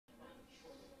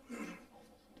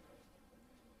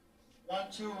Want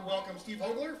to welcome Steve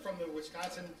Hogler from the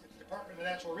Wisconsin Department of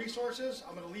Natural Resources.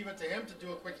 I'm going to leave it to him to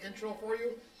do a quick intro for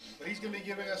you, but he's going to be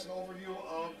giving us an overview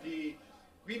of the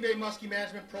Green Bay Muskie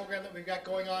Management Program that we've got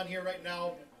going on here right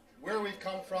now, where we've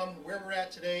come from, where we're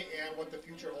at today, and what the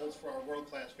future holds for our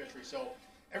world-class fishery. So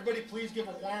everybody please give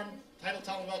a warm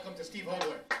Titletown welcome to Steve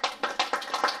Hogler.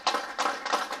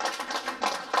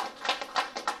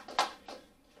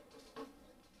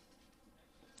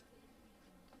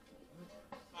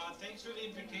 Thanks for the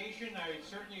invitation. I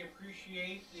certainly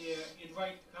appreciate the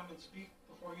invite to come and speak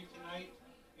before you tonight.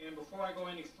 And before I go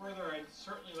any further, I'd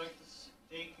certainly like to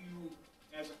thank you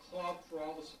as a club for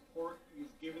all the support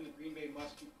you've given the Green Bay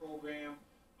Muskie program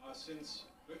since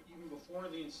even before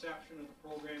the inception of the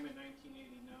program in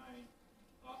 1989.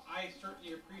 I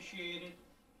certainly appreciate it,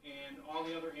 and all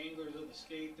the other anglers of the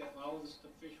state that allow us to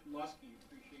fish muskie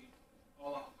appreciate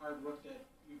all the hard work that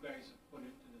you guys have put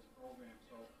into this program.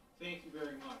 So thank you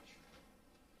very much.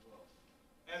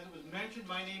 As it was mentioned,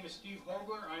 my name is Steve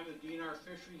Hogler. I'm the DNR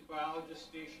Fisheries Biologist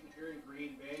stationed here in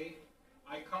Green Bay.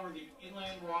 I cover the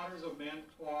inland waters of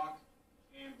Manitowoc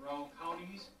and Brown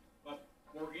counties, but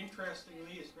more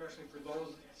interestingly, especially for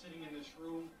those sitting in this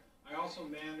room, I also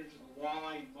manage the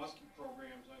walleye and muskie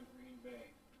programs on Green Bay.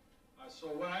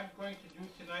 So what I'm going to do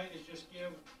tonight is just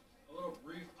give a little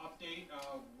brief update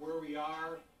of where we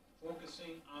are,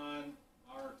 focusing on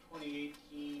our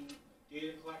 2018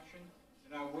 data collection,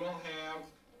 and I will have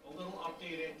a little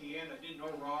update at the end. I didn't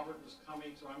know Robert was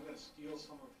coming, so I'm going to steal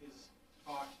some of his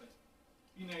talk, but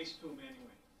be nice to him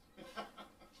anyway.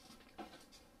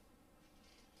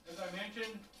 As I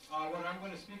mentioned, what I'm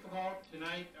going to speak about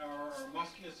tonight are our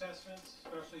muskie assessments,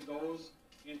 especially those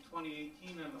in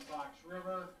 2018 on the Fox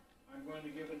River. I'm going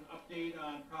to give an update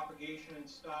on propagation and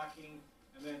stocking,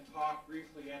 and then talk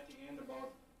briefly at the end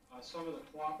about some of the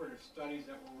cooperative studies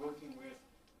that we're working with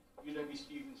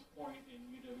UW-Stevens Point and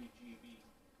UW-GB.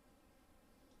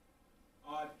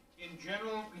 In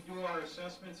general, we do our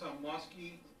assessments on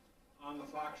muskie on the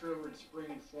Fox River in spring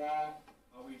and fall.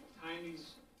 We time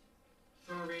these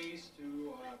surveys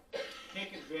to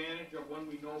take advantage of when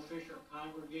we know fish are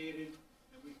congregated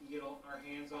and we can get our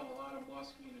hands on a lot of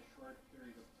muskie in a short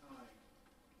period of time.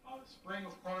 The spring,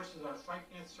 of course, is our fight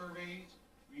net surveys.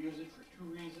 We use it for two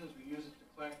reasons. We use it to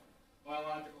collect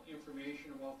biological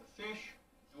information about the fish,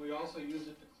 and we also use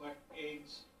it to collect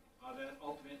eggs that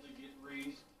ultimately get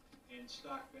raised and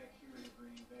stocked back here in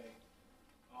Green Bay.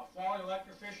 Fall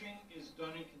electrofishing is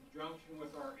done in conjunction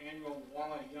with our annual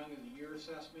Walleye Young of the Year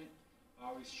assessment.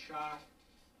 We shot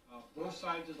both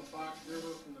sides of the Fox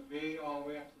River from the bay all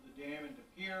the way up to the dam and to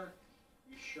pier.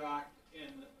 We shot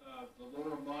in the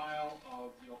lower mile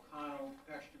of the Oconto,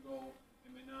 Peshtigo,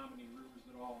 and Menominee rivers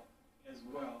as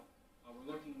well.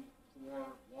 We're looking for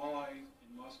walleye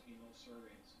and muskie in those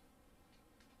surveys.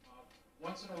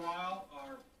 Once in a while,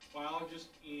 our biologist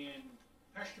in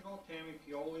Peshtigo, Tammy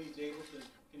Pioli, is able to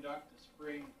conduct the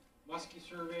spring muskie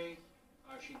survey.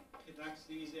 She conducts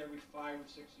these every 5 or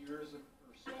 6 years or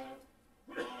so.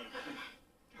 She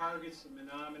targets the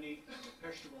Menominee and the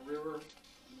Peshtigo River.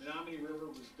 The Menominee River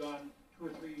was done 2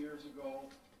 or 3 years ago.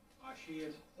 She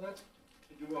has hoped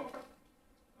to do a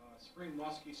spring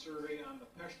muskie survey on the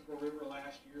Peshtigo River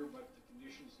last year, but the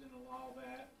conditions didn't allow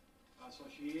that. So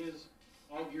she is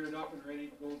all geared up and ready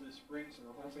to go this spring, so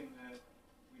we're hoping that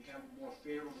we have a more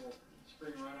favorable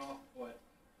spring runoff, but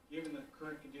given the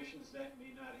current conditions, that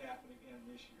may not happen again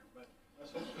this year, but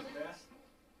let's hope for the best.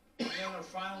 And then our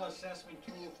final assessment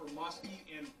tool for muskie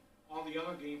and all the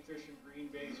other game fish in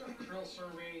Green Bay is our krill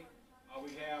survey.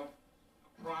 We have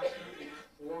approximately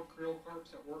 4 krill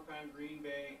clerks that work on Green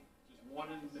Bay. There's 1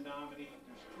 in the Menominee,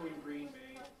 there's 2 in Green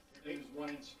Bay, and there's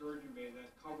 1 in Sturgeon Bay that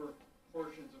cover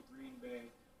portions of Green Bay.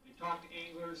 They talk to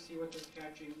anglers, see what they're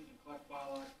catching, and collect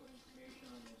biological information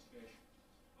on those fish.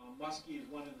 Muskie is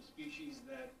one of the species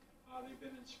that they've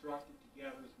been instructed to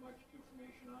gather as much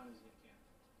information on as they can.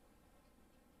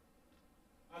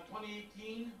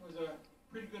 2018 was a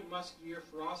pretty good muskie year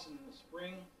for us in the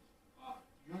spring.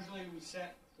 Usually we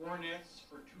set 4 nets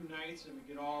for 2 nights and we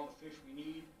get all the fish we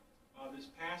need. This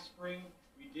past spring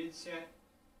we did set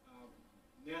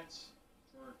nets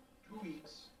for 2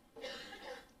 weeks,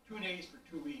 2 days for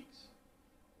 2 weeks,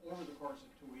 over the course of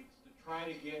 2 weeks to try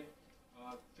to get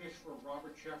fish for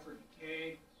Robert Shefford to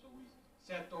tag. So we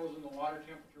set those when the water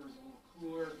temperature was a little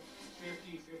cooler,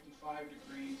 50, 55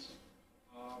 degrees.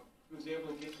 He was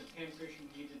able to get the 10 fish he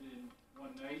needed in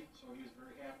 1 night, so he was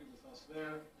very happy with us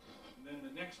there. And then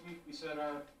the next week we set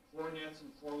our 4 nets in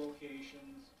 4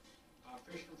 locations,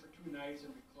 fished them for 2 nights,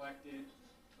 and we collected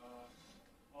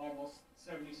almost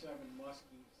 77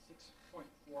 muskie, 6.4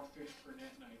 fish per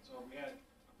net night. So we had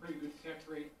a pretty good catch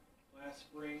rate last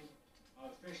spring. The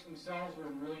fish themselves are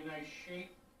in really nice shape.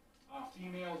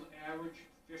 Females average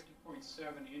 50.7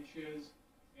 inches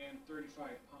and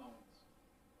 35 pounds.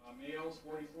 Males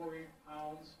 44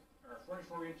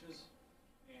 inches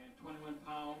and 21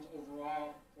 pounds.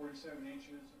 Overall 47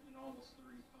 inches and almost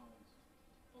 30 pounds.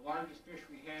 The largest fish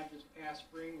we had this past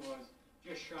spring was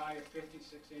just shy of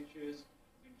 56 inches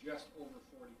and just over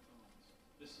 40 pounds.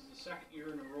 This is the second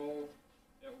year in a row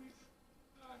that we've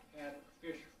had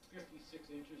fish 56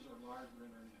 inches or larger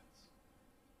in our nets.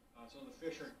 So the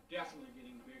fish are definitely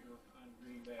getting bigger on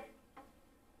Green Bay.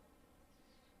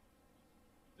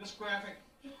 This graphic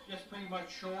just pretty much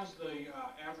shows the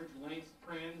average length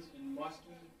trends in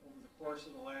muskie over the course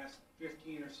of the last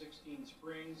 15 or 16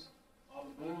 springs.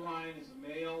 The blue line is the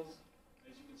males.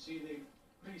 As you can see, they've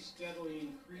pretty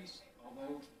steadily increased,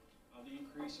 although the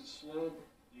increase is slow.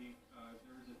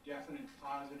 There is a definite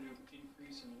positive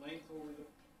increase in length over the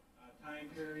time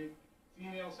period.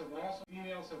 Females have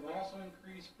also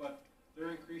increased, but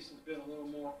their increase has been a little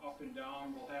more up and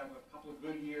down. We'll have a couple of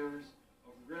good years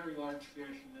of very large fish,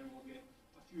 and then we'll get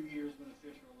a few years when the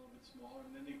fish are a little bit smaller,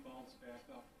 and then they bounce back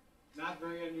up. Not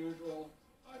very unusual.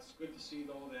 It's good to see,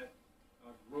 though, that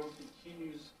growth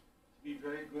continues to be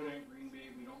very good at Green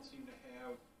Bay. We don't seem to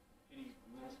have any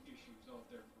growth issues out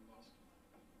there for muskie.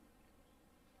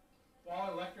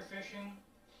 Fall electrofishing,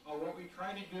 what we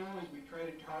try to do is we try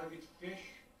to target fish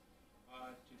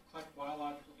to collect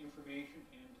biological information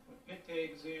and to put pit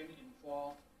tags in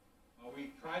fall.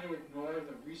 We try to ignore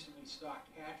the recently stocked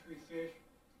hatchery fish.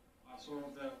 So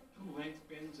the two length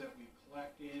bins that we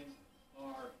collect in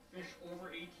are fish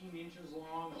over 18 inches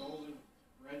long, those are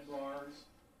red bars,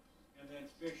 and then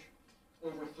fish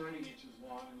over 30 inches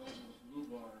long, and those are the blue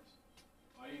bars.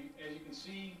 As you can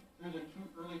see, through the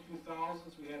early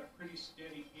 2000s, we had a pretty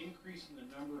steady increase in the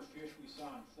number of fish we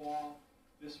saw in fall.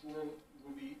 This will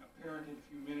be apparent in a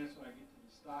few minutes when I get to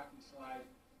the stocking slide.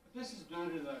 But this is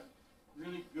due to the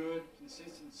really good,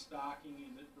 consistent stocking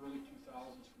in the early 2000s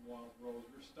from wild rose.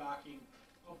 We're stocking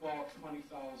about 20,000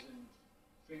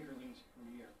 fingerlings per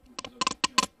year, which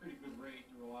is a pretty good rate.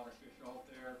 There were a lot of fish out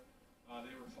there.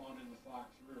 They were found in the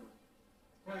Fox River.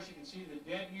 Of course, you can see the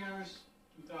dead years,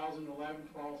 2011,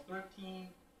 12, 13.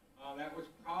 That was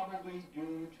probably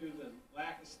due to the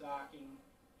lack of stocking,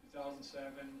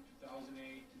 2007,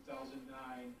 2008, 2009,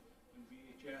 when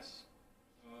VHS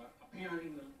appeared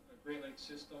in the Great Lakes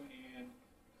system and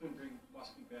couldn't bring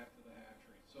muskie back to the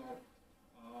hatchery. So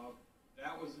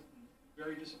that was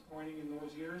very disappointing in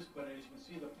those years, but as you can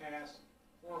see, the past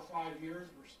 4 or 5 years,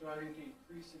 we're starting to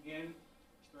increase again.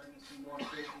 We're starting to see more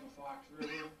fish in the Fox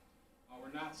River.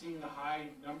 We're not seeing the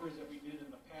high numbers that we did in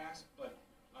the past, but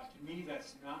to me,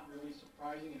 that's not really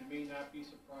surprising, and it may not be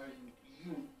surprising to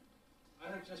you.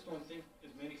 I just don't think as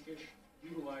many fish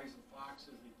utilize the fox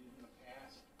as they did in the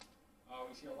past.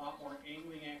 We see a lot more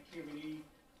angling activity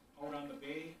out on the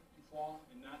bay in fall,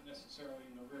 and not necessarily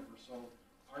in the river. So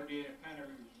our data kind of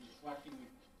is reflecting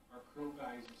our crew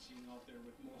guys are seeing out there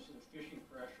with most of the fishing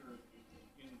pressure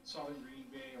in southern Green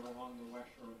Bay or along the west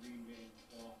shore of Green Bay in the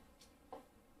fall.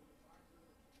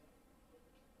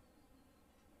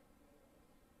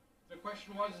 The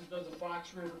question was, does the Fox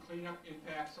River cleanup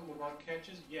impact some of our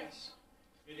catches? Yes.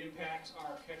 It impacts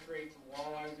our catch rate from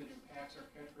walleyes. It impacts our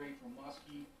catch rate from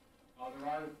muskie. There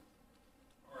are,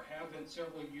 or have been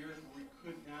several years where we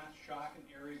could not shock in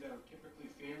areas that are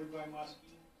typically favored by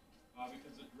muskie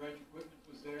because the dredge equipment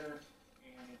was there,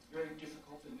 and it's very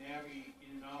difficult to navigate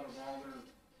in and out of all their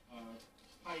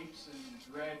pipes and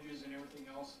dredges and everything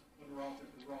else when we're out there,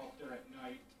 because we're out there at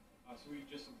night. So we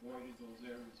just avoided those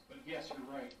areas. But yes, you're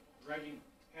right. Dredging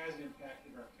has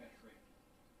impacted our catch rate.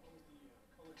 What was the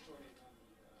color coding on the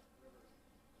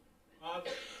river?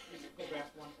 Go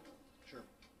back one. Sure.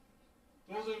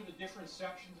 Those are the different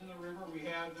sections in the river. We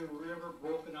have the river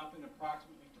broken up in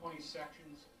approximately 20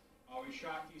 sections. We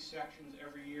shock these sections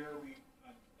every year. We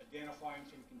identify them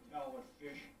so we can tell what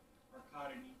fish are caught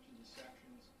in each of the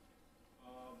sections.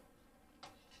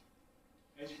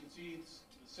 As you can see,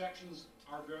 the sections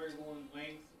are variable in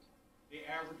length. They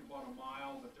average about a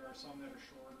mile, but there are some that are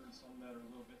shorter and some that are a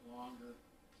little bit longer.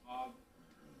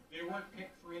 They weren't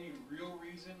picked for any real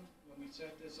reason when we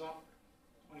set this up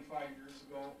 25 years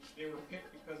ago. They were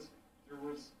picked because there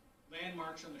was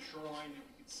landmarks on the shoreline that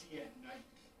we could see at night.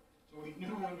 So we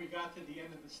knew when we got to the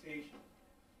end of the station.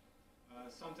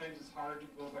 Sometimes it's hard to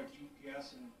go by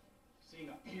GPS and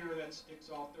seeing a pier that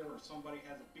sticks out there or somebody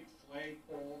has a big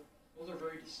flagpole. Those are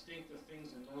very distinctive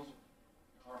things, and those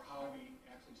are how we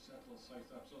actually set those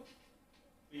sites up. So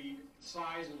the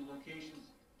size and the locations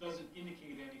doesn't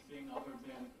indicate anything other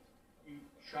than we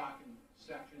shock in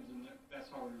sections, and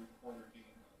that's how we record our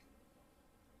data.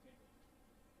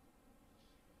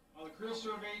 The creel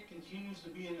survey continues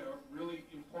to be a really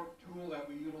important tool that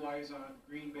we utilize on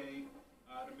Green Bay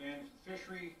to manage the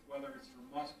fishery, whether it's for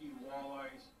muskie,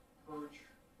 walleyes, perch,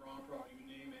 brown trout, you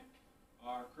name it.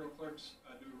 Our creel clerks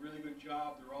do a really good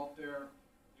job. They're out there.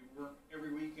 They work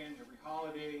every weekend, every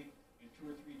holiday, and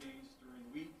 2 or 3 days during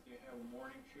the week. They have a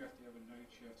morning shift, they have a night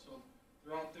shift. So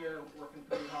they're out there working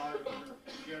pretty hard under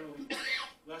generally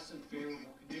less than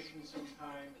favorable conditions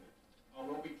sometimes.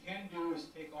 What we can do is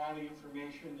take all the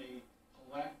information they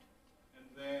collect and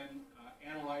then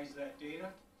analyze that data,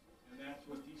 and that's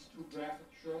what these two graphics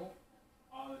show.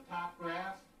 The top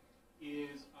graph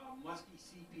is Musky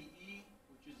CPE,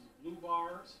 which is blue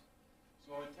bars.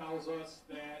 So it tells us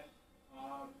that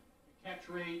the catch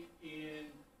rate in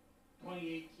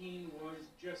 2018 was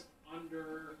just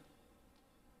under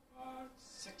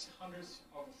 600ths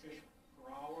of a fish per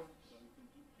hour. So you can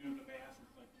do the math,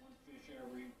 it's like 1 fish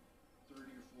every 30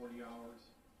 or 40 hours.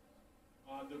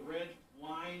 The red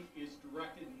line is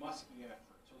directed muskie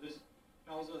effort. So this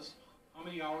tells us how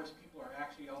many hours people are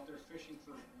actually out there fishing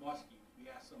for muskie. We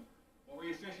ask them, what were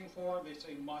you fishing for? They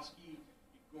say muskie,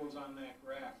 it goes on that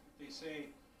graph. If they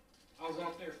say, I was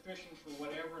out there fishing for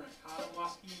whatever and I caught a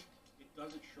muskie, it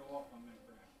doesn't show up on that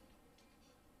graph.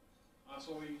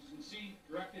 So you can see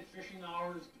directed fishing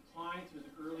hours declined through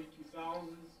the early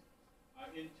 2000s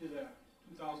into the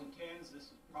 2010s.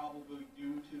 This is probably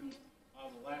due to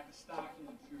the lack of stocking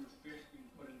and fewer fish being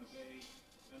put in the bay.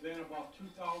 And then about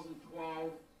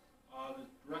 2012, the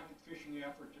directed fishing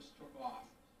effort just took off.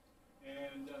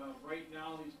 And right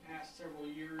now, these past several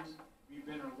years, we've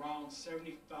been around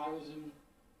 70,000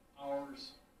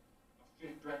 hours of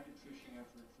directed fishing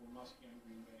effort for muskie on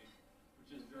Green Bay,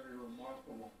 which is very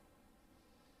remarkable.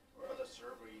 Where are the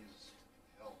surveys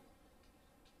held?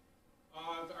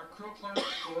 Our creel clerks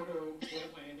go to boat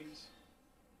landings.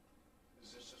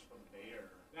 Is this just from the Bay or?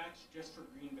 That's just for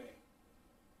Green Bay.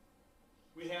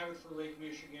 We have it for Lake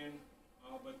Michigan,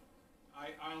 but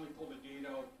I only pull the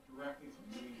data out directly from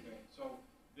Green Bay. So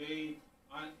they,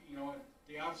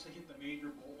 they obviously hit the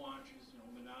major boat launches,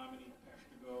 Menominee,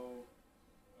 Peshtigo,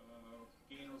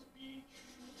 Ganos Beach,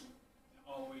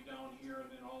 all the way down here,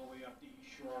 and then all the way up the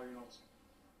East Shore,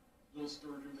 Little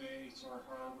Sturgeon Bay, Sar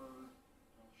Harbor,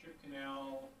 Ship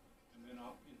Canal, and then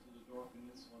up into the Door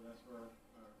Peninsula. That's where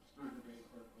our Sturgeon Bay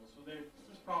clerk goes. So there's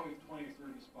probably 20 or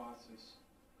 30 spots they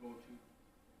go to.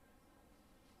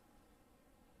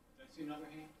 Did I see another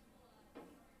hand?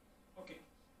 Okay.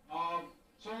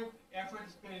 So effort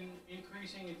has been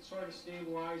increasing. It sort of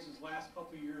stabilized. This last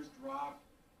couple of years dropped.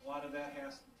 A lot of that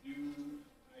has to do,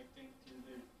 I think, to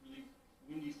the really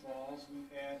windy falls we've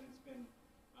had. And it's been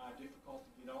difficult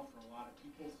to get out for a lot of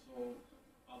people, so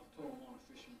the total amount of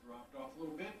fishing dropped off a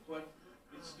little bit, but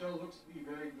it still looks to be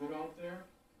very good out there.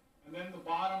 And then the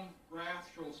bottom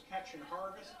graph shows catch and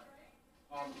harvest.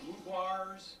 The blue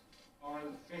bars are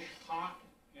the fish caught,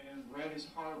 and red is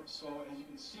harvest. So as you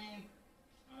can see,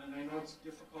 and I know it's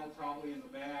difficult probably in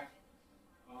the back,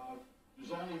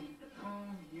 there's only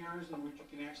 2 years in which you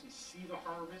can actually see the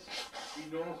harvest.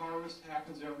 We know harvest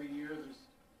happens every year. There's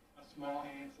a small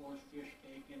handful of fish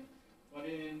taken. But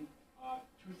in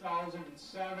 2007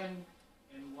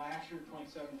 and last year,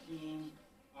 2017,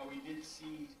 we did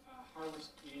see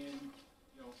harvest in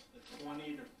the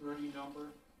 20 to 30 number.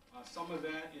 Some of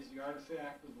that is the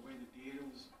artifact of the way the data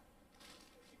was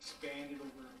expanded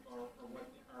over, or what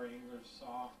our anglers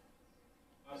saw.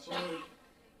 So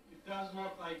it does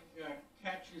look like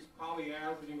catch is probably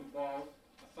averaging about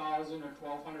 1,000 or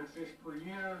 1,200 fish per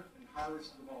year, and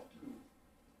harvest is about 2.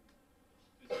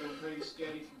 It's been pretty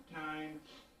steady from time,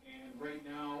 and right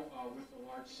now, with the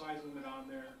large size limit on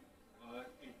there,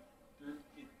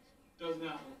 it does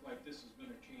not look like this is going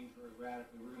to change very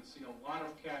radically. We're going to see a lot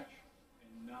of catch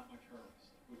and not much harvest,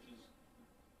 which is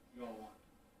what we all want.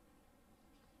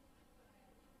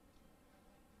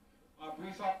 A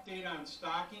brief update on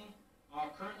stocking.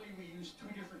 Currently, we use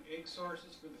 2 different egg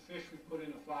sources for the fish we put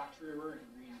in the Fox River and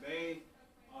Green Bay.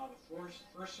 The first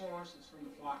source is from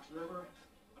the Fox River.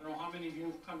 I don't know how many of you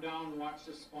have come down and watched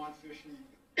this spawn fishing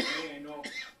today. I know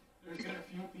there's been a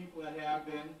few people that have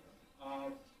been.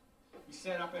 We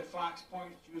set up at Fox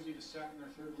Point, it's usually the 2nd or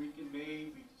 3rd week in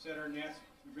May. We set our nets,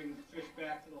 we bring the fish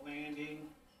back to the landing.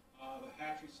 The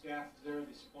hatchery staff is there,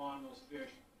 they spawn those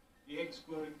fish. The eggs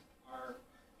go to our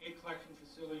egg collection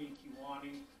facility in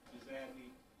Kewanee, Zadney,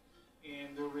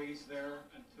 and they're raised there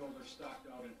until they're stocked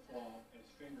out in fall as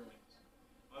fingerlings.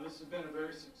 This has been a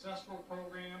very successful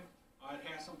program. It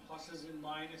has some pluses and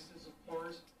minuses, of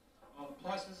course. The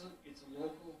pluses, it's a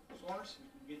local source. We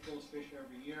can get those fish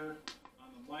every year. On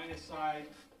the minus side,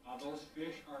 those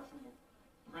fish are from a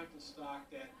parental stock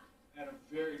that had a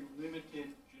very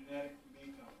limited genetic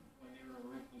makeup when they were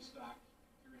originally stocked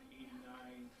here in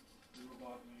 '89 through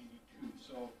about '92.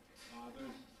 So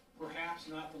they're perhaps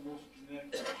not the most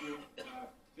genetically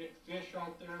fit fish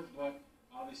out there, but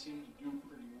they seem to do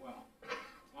pretty well.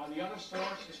 The other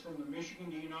source is from the Michigan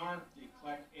DNR. They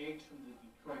collect eggs from the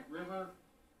Detroit River.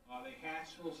 They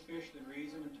hatch those fish, they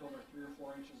raise them until they're 3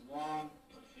 or 4 inches long.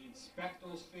 They inspect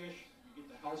those fish, you get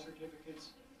the health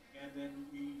certificates, and then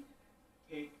we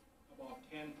take about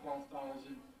 10,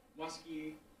 12,000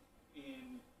 muskie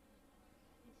in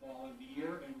the fall of the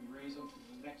year, and we raise them for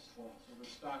the next fall. So they're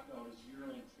stocked out as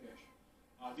yearling fish.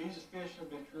 These fish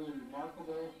have been truly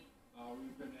remarkable.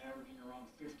 We've been averaging around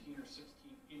 15 or 16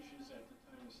 inches at the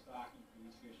time of stocking for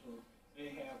these fish, so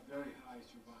they have very high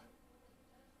survival.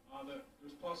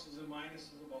 There's pluses and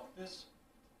minuses about this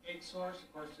egg source.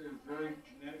 Of course, they're very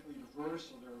genetically diverse,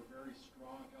 so they're a very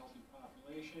strong, healthy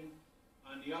population.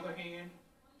 On the other hand,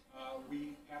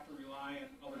 we have to rely on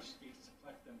other states to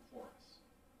collect them for us.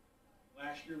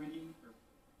 Last year, we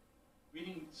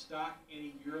didn't stock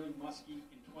any yearling muskie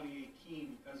in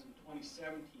 2018 because in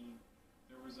 2017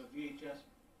 there was a VHS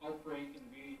outbreak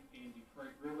in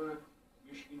Detroit River.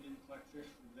 Michigan didn't collect fish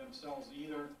for themselves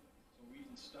either, so we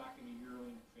didn't stock any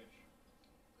yearling fish.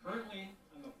 Currently,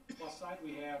 on the plus side,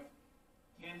 we have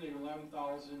 10 to 11,000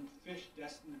 fish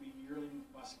destined to be yearling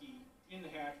muskie in the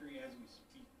hatchery as we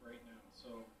speak right now.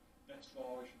 So next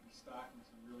fall we should be stocking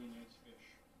some really nice fish.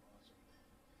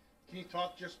 Can you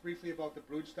talk just briefly about the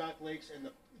broodstock lakes and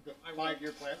the I will.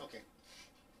 5-year plan? Okay.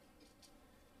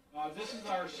 This is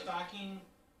our stocking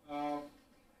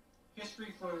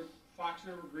history for Fox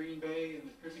River, Green Bay, and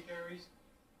the tributaries.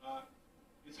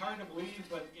 It's hard to believe,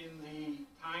 but in the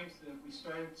times that we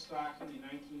started stocking in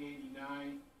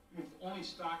 1989, we've only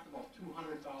stocked about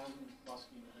 200,000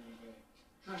 muskie in Green Bay.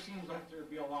 Sure seems like there'd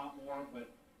be a lot more, but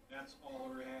that's all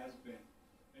there has been.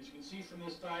 As you can see from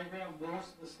this diagram,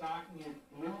 most of the stocking is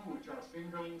blue, which are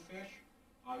fingerling fish.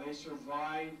 They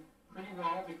survive pretty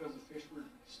well because the fish we're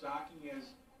stocking as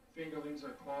fingerlings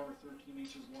are 12 or 13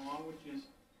 inches long, which is,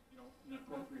 an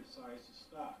appropriate size to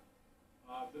stock.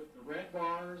 The red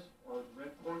bars, or the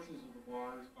red portions of the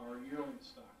bars, are yearling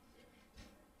stock fish.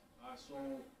 So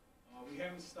we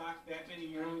haven't stocked that many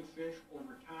yearling fish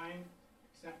over time,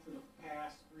 except for the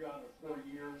past 3 out of 4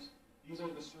 years. These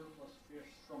are the surplus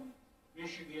fish from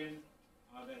Michigan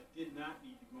that did not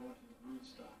need to go into the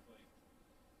broodstock lake.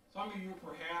 Some of you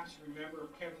perhaps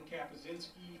remember Kevin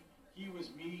Kapuzinski. He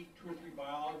was me 2 or 3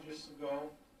 biologists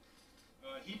ago.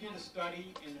 He did a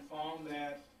study and found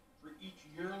that for each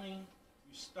yearling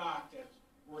you stock that's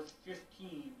worth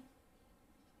 15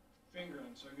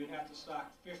 fingerlings. So you'd have to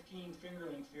stock 15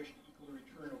 fingerling fish to equal the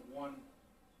return of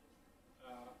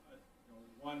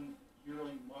one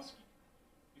yearling muskie.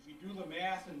 If you do the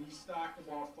math and we stocked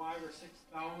about 5,000 or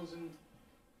 6,000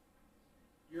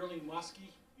 yearling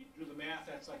muskie, you do the math,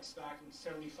 that's like stocking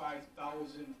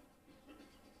 75,000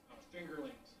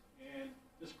 fingerlings. And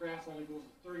this graph only goes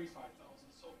to 35,000,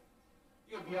 so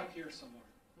it'll be up here somewhere.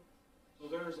 So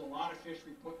there's a lot of fish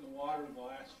we put in the water in the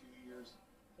last few years.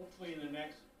 Hopefully in the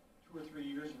next 2 or 3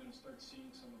 years we're going to start seeing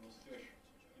some of those fish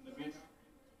in the mid.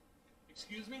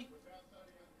 Excuse me?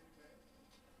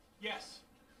 Yes.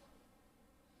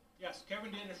 Yes, Kevin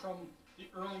did it from the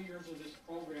early years of this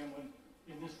program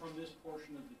from this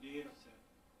portion of the data set.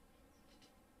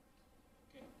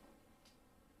 Okay.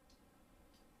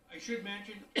 I should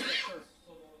mention, yes, sir.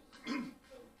 So those, the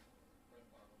red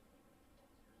bar was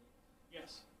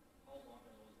Yes. how long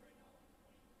are those right now?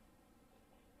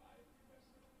 Like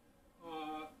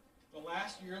 25? The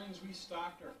last yearlings we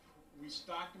stocked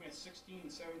them at 16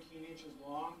 and 17 inches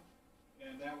long,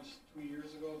 and that was 2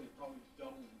 years ago. They probably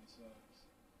doubled in size,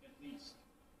 at least.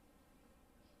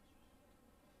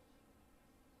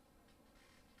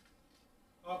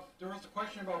 There was a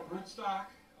question about broodstock.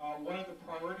 One of the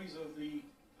priorities of the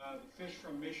fish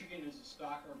from Michigan is to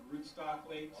stock our broodstock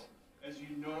lakes. As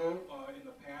you know, in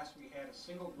the past we had a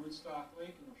single broodstock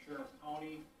lake in Sheriff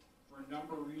County. For a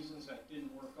number of reasons that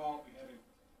didn't work out. We had to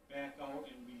back out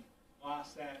and we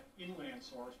lost that inland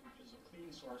source, which is a clean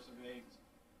source of eggs,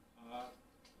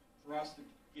 for us to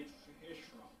get fish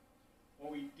from.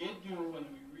 What we did do when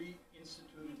we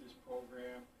reinstituted this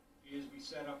program is we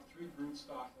set up 3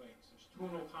 broodstock lakes. There's 2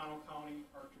 in O'Connell County,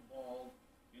 Archibald,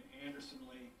 and Anderson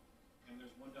Lake, and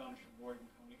there's 1 down in Sheboygan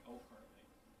County, Elkhart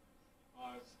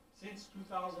Lake. Since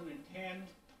 2010,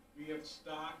 we have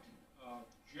stocked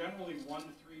generally 1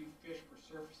 to 3 fish per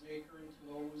surface acre into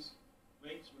those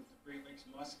lakes with Great Lakes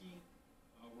muskie.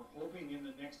 We're hoping in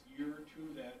the next year or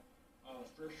 2 that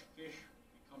the first fish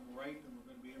become ripe and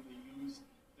we're going to be able to use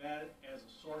that as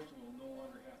a source and we'll no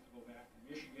longer have to go back to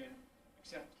Michigan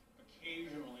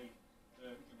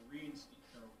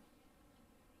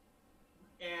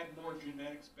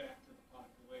genetics back to the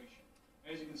population.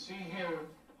 As you can see here,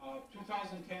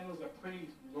 2010 was a pretty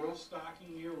low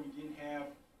stocking year. We didn't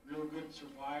have real good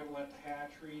survival at the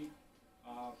hatchery.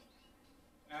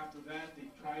 After that,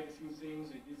 they tried a few things.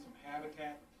 They did some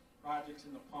habitat projects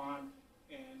in the pond,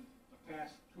 and the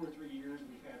past 2 or 3 years,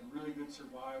 we've had really good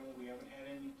survival. We haven't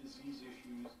had any disease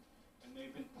issues, and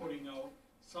they've been putting out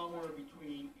somewhere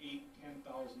between 8,000 and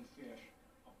 10,000 fish.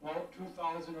 About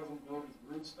 2,000 of them go to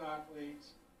broodstock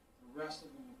lakes. The rest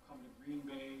of them will come to Green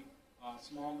Bay. A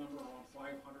small number, around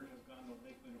 500, has gone to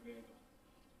Lake Winnebago.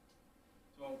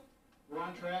 So we're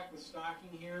on track with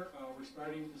stocking here. We're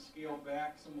starting to scale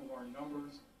back some of our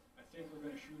numbers. I think we're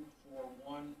going to shoot for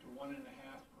 1 to 1.5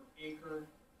 per acre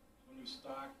when we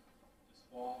stock this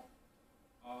fall.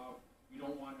 We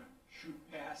don't want to shoot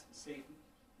past the safe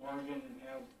margin and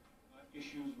have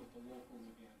issues with the locals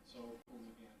again. So we're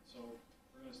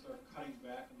going to start cutting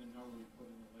back on the number we put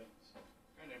in the lakes. What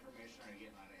kind of information are you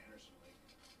getting out of Anderson Lake?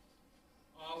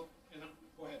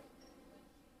 Go ahead.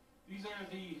 These are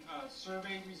the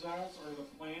survey results, or the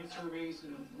planned surveys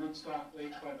in the broodstock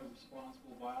lake by the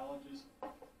responsible biologist.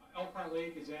 Elkhart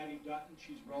Lake is Addie Dutton.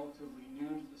 She's relatively new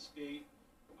to the state.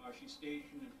 She's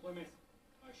stationed in Plymouth.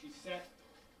 She set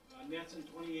nets in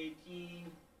 2018.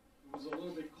 It was a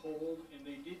little bit cold, and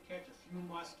they did catch a few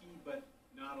muskie, but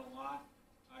not a lot.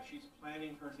 She's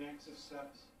planning her next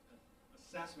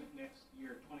assessment next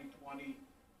year, 2020.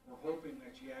 We're hoping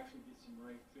that she actually gets some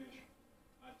right fish.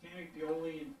 Tammy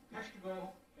Pioli in Peshtigo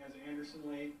has Anderson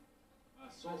Lake.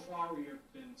 So far we have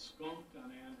been skunked on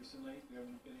Anderson Lake. We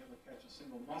haven't been able to catch a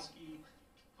single muskie.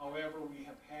 However, we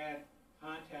have had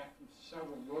contact from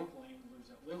several local anglers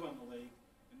that live on the lake,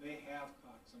 and they have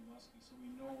caught some muskie. So we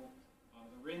know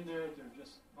they're in there. They're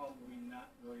just probably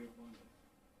not very abundant.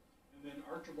 And then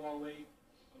Archibald Lake,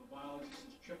 the biologist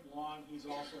is Chip Long. He's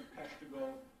also in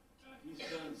Peshtigo. He's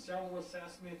done several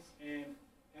assessments and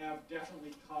have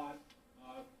definitely caught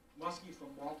muskie from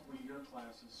multiple year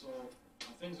classes. So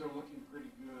things are looking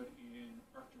pretty good in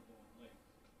Archibald Lake.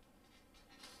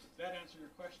 Does that answer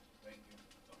your question? Thank you.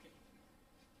 Okay.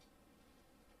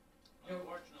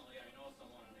 Unfortunately, I know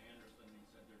someone in Anderson, he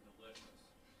said they're delicious.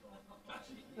 So,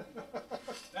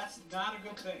 That's not a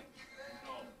good thing.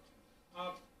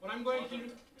 no, What I'm going to do...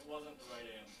 it wasn't the right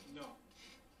answer. No.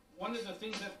 One of the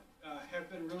things that have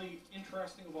been really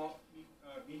interesting about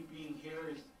me being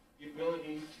here is the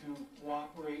ability to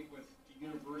cooperate with the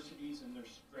universities and their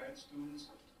grad students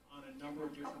on a number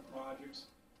of different projects.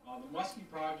 The Musky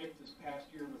project this past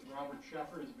year with Robert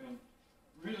Sheffer has been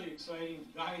really exciting.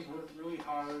 The guys work really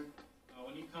hard.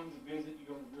 When he comes to visit,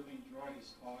 you'll really enjoy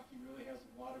his talk. He really has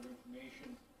a lot of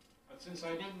information. But since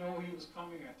I didn't know he was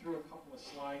coming, I threw a couple of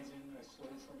slides in that I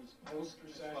stole from his poster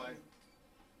session.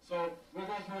 So we'll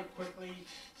go through it quickly.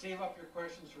 Save up your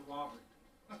questions for Robert.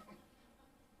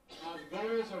 The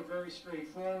goals are very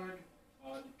straightforward.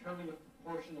 Determine the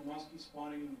proportion of muskie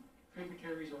spawning in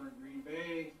tributaries or in Green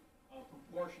Bay.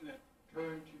 Proportion that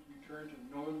return to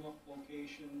known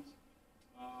locations.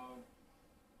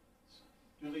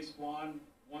 Do they spawn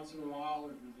once in a while,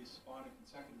 or do they spawn in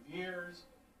consecutive years?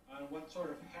 What sort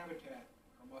of habitat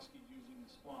are muskies using to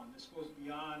spawn? This goes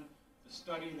beyond the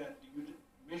study that the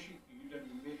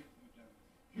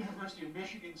University of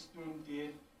Michigan student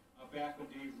did back when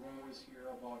Dave Rowe was here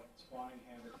about spawning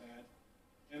habitat.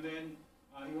 And then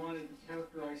he wanted to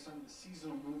characterize some of the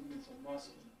seasonal movements of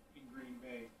muskie in Green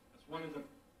Bay. That's one of the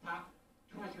top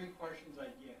 2 or 3 questions I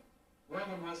get. Where are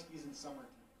the muskies in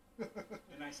summertime?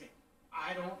 And I say,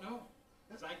 I don't know,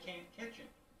 because I can't catch them.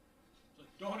 So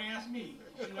don't ask me.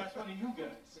 You should ask one of you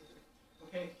guys.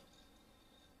 Okay?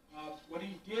 What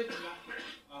he did,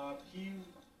 he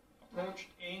approached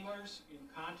anglers in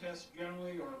contests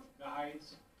generally, or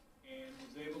guides, and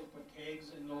was able to put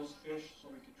tags in those fish so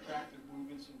we could track their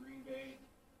movements in Green Bay.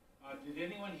 Did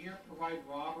anyone here provide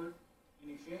Robert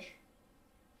any fish?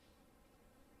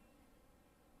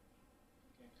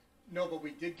 Okay. No, but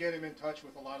we did get him in touch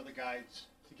with a lot of the guides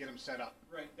to get him set up.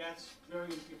 Right, that's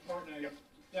very important. I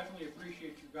definitely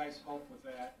appreciate you guys' help with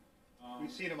that.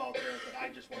 We've seen him out there, but I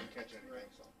just won't catch anything,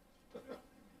 so.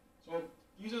 So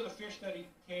these are the fish that he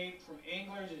tagged from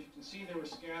anglers. As you can see, they were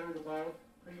scattered about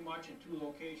pretty much in 2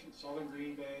 locations, southern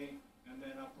Green Bay and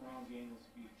then up around Daniels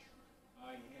Beach.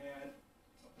 He had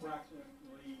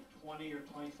approximately 20 or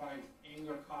 25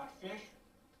 angler caught fish.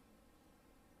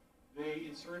 They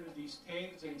inserted these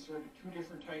tags. They inserted 2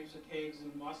 different types of tags in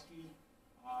muskie.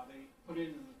 They put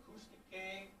in an acoustic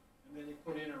tag, and then they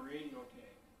put in a radio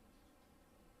tag.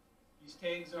 These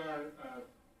tags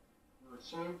were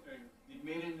sewed, they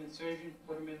made an incision,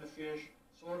 put them in the fish,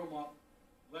 sort them up,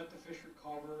 let the fish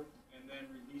recover, and then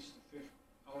release the fish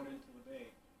out into the bay.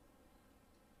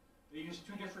 They use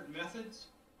two different methods.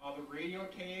 The radio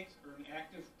tags are an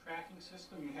active tracking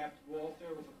system. You have to go out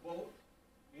there with a boat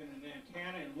and an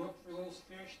antenna and look for those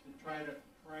fish to try to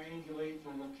triangulate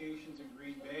their locations in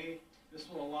Green Bay. This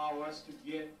will allow us to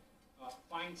get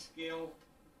fine scale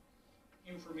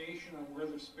information on where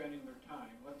they're spending their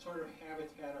time. What sort of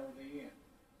habitat are they in?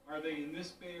 Are they in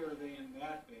this bay or are they in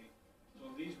that bay? So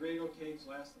these radio tags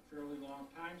last a fairly long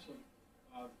time, so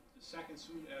the second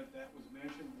suit that was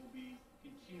mentioned will be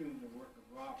continuing the work of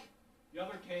Robert. The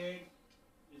other tag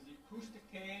is the acoustic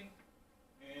tag,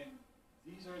 and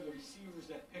these are the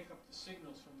receivers that pick up the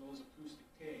signals from those acoustic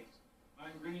tags. On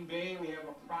Green Bay, we have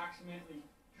approximately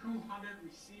 200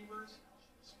 receivers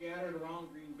scattered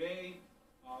around Green Bay.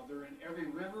 They're in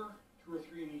every river, 2 or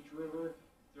 3 in each river.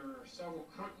 There are several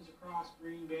curtains across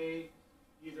Green Bay,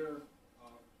 either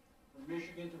from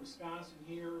Michigan to Wisconsin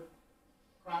here,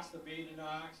 across the Bay to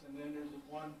Knox, and then there's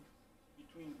one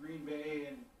between Green Bay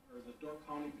and the Dork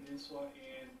County Peninsula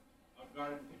and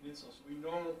Garden Peninsula. So we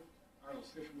know are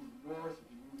those fish moving north, are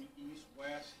they moving east,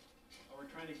 west? We're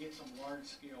trying to get some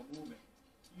large-scale movement.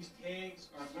 These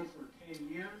tags are good for 10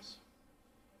 years.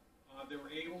 They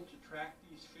were able to track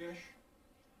these fish,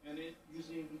 and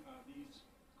using these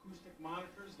acoustic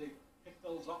monitors, they pick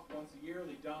those up once a year.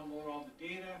 They download all the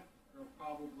data. There will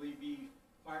probably be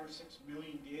 5 or 6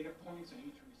 million data points on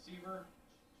each receiver,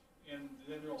 and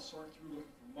then they'll sort through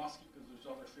looking for musky because there's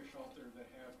other fish out there that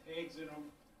have tags in them,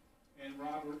 and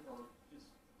Robert or his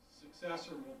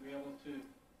successor will be able to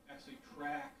actually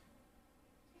track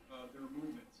their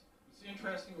movements. What's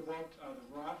interesting about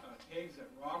the tags that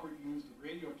Robert used, the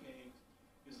radio tags,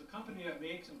 is the company that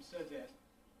makes them said that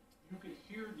you could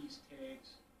hear these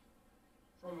tags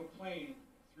from a plane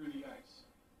through the ice.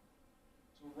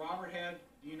 So Robert had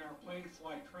DNR plane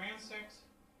fly transects.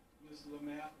 This is a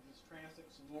map of his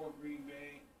transects in Lower Green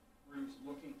Bay where he was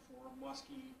looking for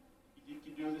muskie. He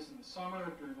could do this in the summer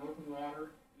during open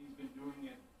water, and he's been doing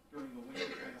it during the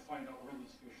winter trying to find out where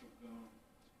these fish have gone.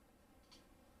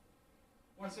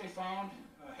 Once they found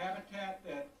a habitat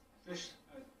that fish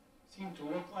seemed to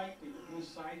look like, they would use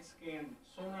side scan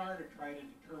sonar to try to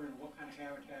determine what kind of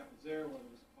habitat was there, whether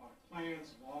it was aquatic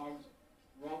plants, logs,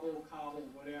 rubble, cobble,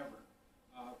 whatever.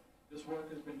 This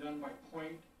work has been done by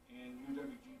Point and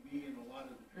UWGB and a lot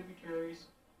of the tributaries.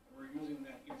 We're using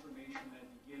that information that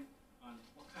you get on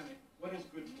what is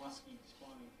good muskie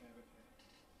spawning habitat.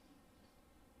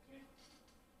 Okay.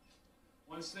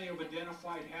 Once they have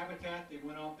identified habitat, they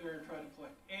went out there and tried to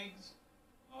collect eggs.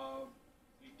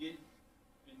 They did,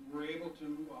 and were able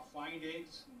to find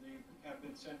eggs. And they have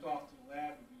been sent off to the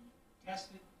lab to be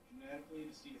tested genetically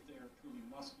to see if they are truly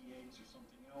musky eggs or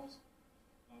something else.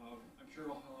 I'm sure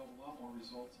I'll have a lot more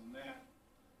results on that.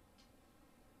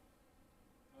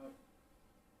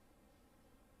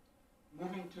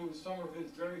 Moving to some of his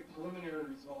very preliminary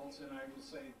results, and I will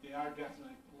say they are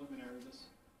definitely preliminary. These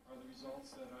are the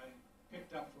results that I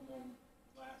picked up from him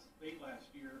late last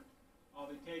year.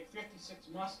 They take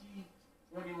 56 muskie,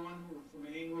 41 were from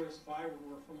anglers, 5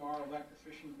 were from our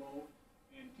electrofishing boat,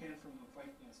 and 10 from the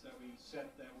fight nest that we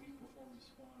set that week before we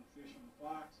spawned fish in the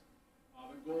box.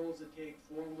 The goal is to take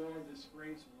 4 more this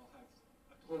spring, so we'll have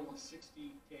a total of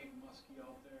 60 tag muskie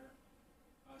out there.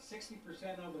 60%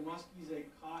 of the muskies they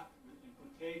caught and put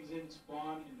tags in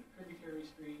spawned in the tributary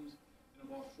streams, and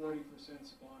about 40%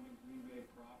 spawned in Green Bay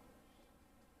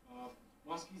proper.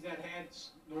 Muskies that had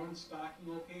known stocking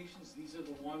locations, these are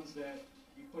the ones that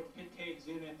you put pit tags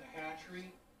in at the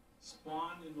hatchery,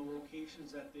 spawned in the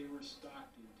locations that they were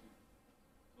stocked into.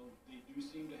 So they do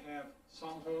seem to have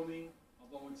some homing,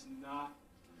 although it's not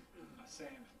a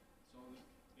salmon. So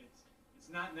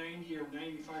it's not 90 or 95%,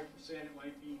 it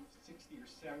might be 60 or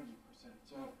 70%.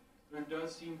 So there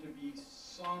does seem to be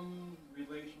some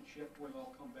relationship where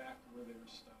they'll come back to where they were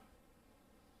stocked.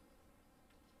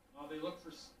 They look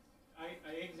for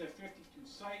eggs at 52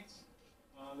 sites.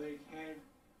 They had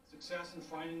success in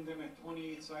finding them at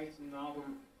 28 sites, and now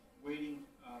they're waiting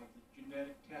the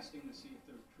genetic testing to see if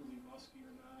they're truly musky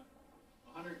or not.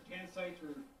 110 sites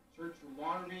were searched for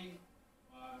larvae,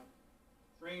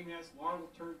 frame nests, larval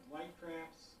turds, light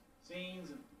traps, seines,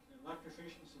 and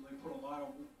electrofishing, so they put a lot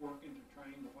of work into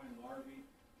trying to find larvae.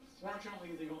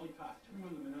 Unfortunately, they only caught 2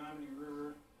 in the Menominee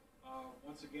River.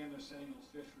 Once again, they're sending those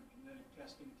fish for genetic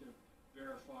testing to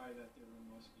verify that they were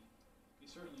musky. They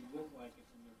certainly look like it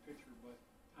from their picture, but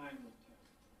time will tell.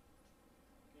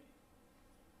 Okay.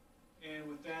 And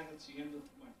with that, that's the end of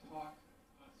my talk,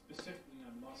 specifically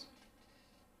on musky.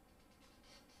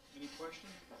 Any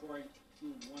questions before I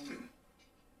do one?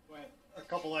 Go ahead. A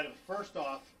couple items. First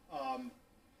off,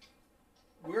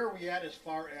 where are we at as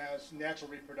far as natural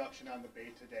reproduction on the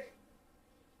bay today?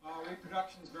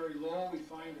 Reproduction is very low. We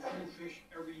find a few fish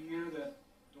every year that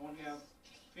don't have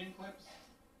fin clips.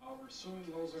 We're assuming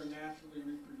those are naturally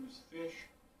reproduced fish.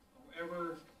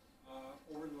 However,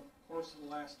 over the course of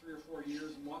the last 3 or 4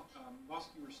 years,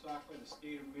 muskie were stocked by the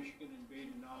state of Michigan and Bay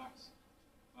de Knox,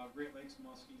 Great Lakes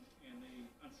muskie, and they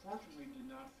unfortunately did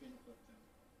not fin clip them.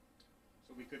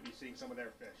 So we could be seeing some of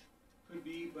their fish. Could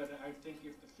be, but I think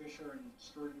if the fish are in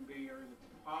Sturgeon Bay area,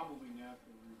 they're probably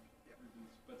naturally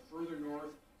reproduced. But further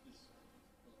north is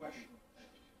questionable.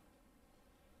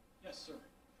 Yes, sir.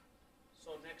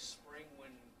 So next spring,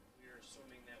 when we're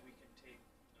assuming that we can take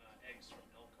eggs from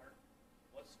Elkhart,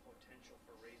 what's the potential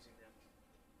for raising them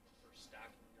for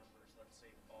stocking numbers, let's say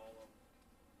fall of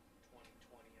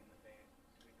 2020 in the bay?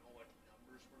 Do we know what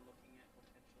numbers we're looking at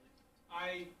potentially?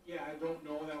 I don't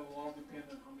know. That will all depend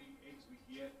on how many eggs we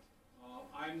get.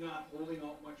 I'm not holding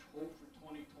out much hope for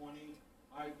 2020.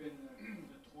 I've been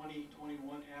the 2021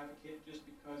 advocate just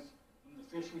because when the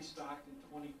fish we stocked in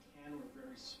 2010 were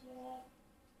very small,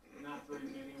 not very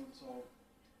many of them, so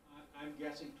I'm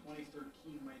guessing 2013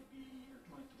 might be, or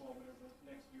 2012, whatever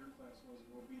the next year class was,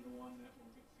 will be the one that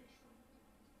will get fish from.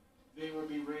 They will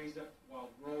be raised at wild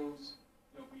grows.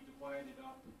 They'll be divided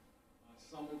up.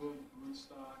 Some will go to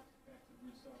broodstock, back to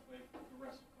broodstock lake, the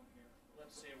rest will come here.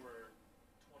 Let's say we're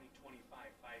 2025,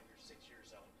 5 or 6 years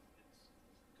out, it's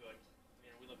good. I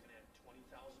mean, are we looking at 20,000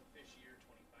 fish a year,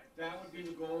 25? That would be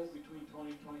the goal, between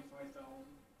 20 and 25,000.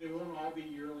 They won't all be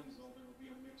yearlings though, there will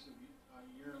be a mix of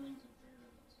yearlings and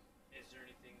fingerlings. Is there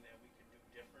anything that we can do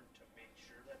different to make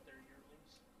sure that they're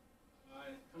yearlings?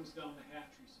 It comes down to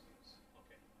hatchery space.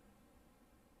 Okay.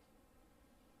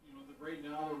 You know, right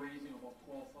now they're raising about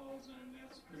 12,000, and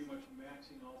that's pretty much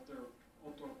maxing out their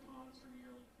outdoor ponds for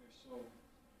yearling fish. So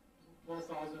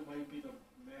 12,000 might be the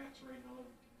max right now that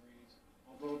we can raise.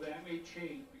 Although that may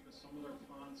change because some of their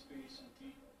pond space is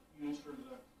used for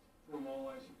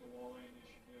walleyes with the walleye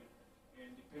initiative,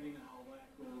 and depending on how that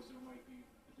goes, there might be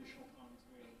additional ponds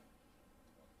available.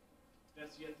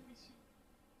 That's yet to be seen.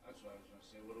 That's what I was gonna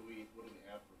say, what do we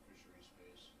have for fishery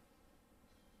space?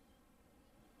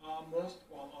 All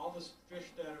the fish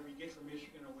that we get from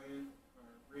Michigan are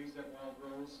raised at wild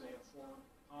grows. They have 4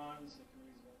 ponds. They can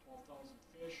raise about 12,000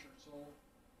 fish or so.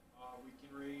 We can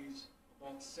raise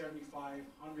about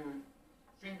 7,500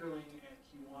 fingerling at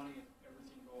Kiwani if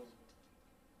everything goes well.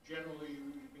 Generally,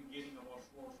 we've been getting about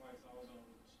 4,000 or 5,000 out of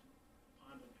this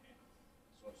pond and a half.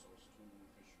 So it's those 2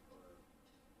 fish or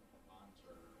ponds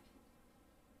or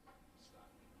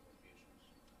stocking locations?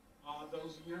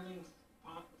 Those yearling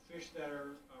fish that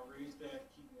are raised at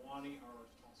Kiwani are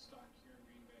all stocked here in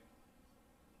Green Bay.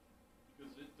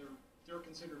 Because they're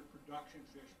considered production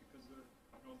fish because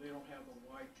they don't have the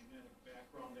wide genetic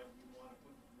background that we want to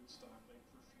put in broodstock like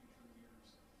for future years.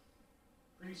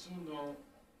 Pretty soon though,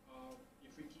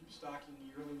 if we keep stocking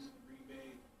yearlings in Green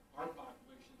Bay, our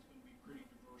population is going to be pretty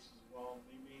diverse as well. And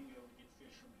they may be able to get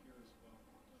fish from here as well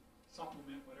to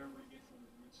supplement whatever we get from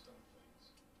the broodstock lakes.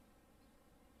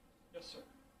 Yes, sir.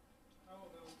 How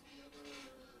about the other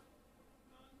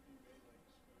non-Green Bay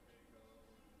lakes, Winnebago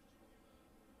and Juliana,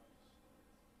 whereabouts using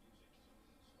some of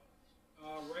these spots?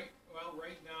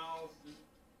 Right now,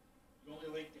 the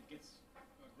only lake that gets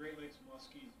Great Lakes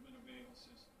muskie is Winnebago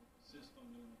system,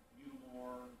 and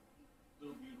Butamore,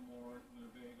 Little Butamore,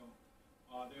 Winnebago.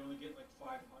 They only get like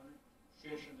 500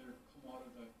 fish, and they're come out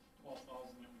of the 12,000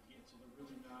 that we get, so they're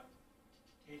really not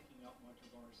taking up much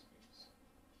of our space.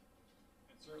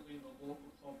 And certainly the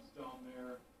local clubs down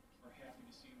there are happy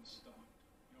to see them stocked,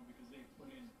 because they put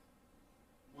in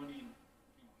money and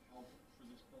help for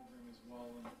this program as well,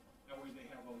 and that way they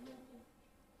have a local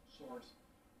source.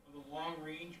 The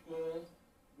long-range goal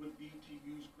would be to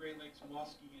use Great Lakes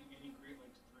muskie in any Great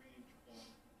Lakes drainage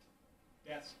plan.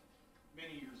 That's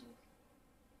many years away.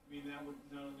 I mean, that would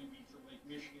not only be for Lake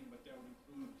Michigan, but that would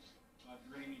include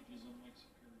drainages on Lake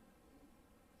Superior.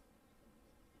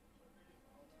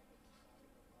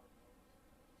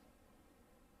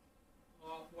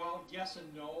 Well, yes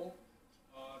and no.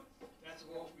 That's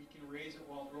what we can raise at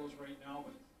Wild Rose right now,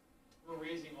 but we're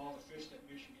raising all the fish that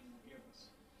Michigan will give us.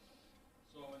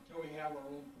 So until we have our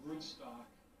own broodstock,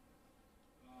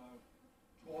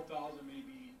 12,000 may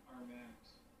be our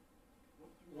max.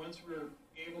 Once we're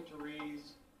able to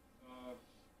raise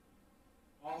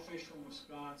all fish from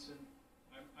Wisconsin,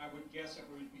 I would guess that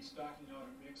we'd be stocking out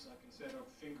a mix, like I said, of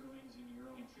fingerlings and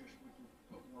yearling fish. We could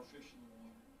put more fish in the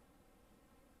water.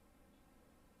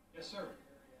 Yes, sir.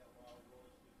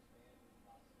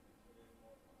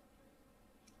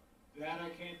 That I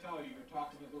can't tell you. You're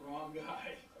talking to the wrong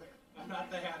guy. I'm not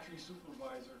the hatchery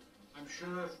supervisor. I'm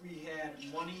sure if we had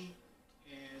money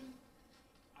and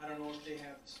I don't know if they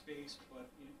have the space, but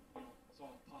it's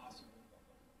all possible.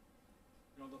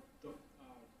 The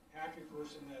hatchery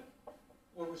person that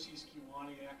oversees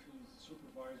Kiwani actually is the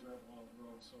supervisor at Wild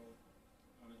Grove, so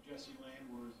Jesse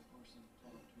Landwehr is the person to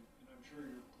talk to, and I'm sure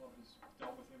your club has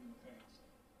dealt with him in the past.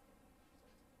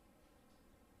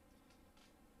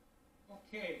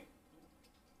 Okay.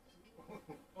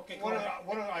 Okay. One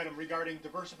other item regarding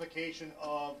diversification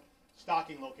of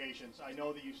stocking locations. I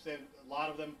know that you said a lot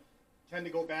of them tend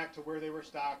to go back to where they were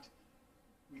stocked.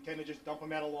 We tend to just dump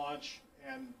them at a launch,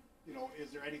 and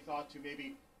is there any thought to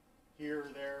maybe here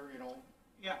or there,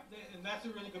 Yeah, and that's a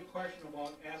really good question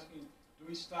about asking, do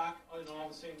we stock in all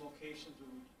the same locations, or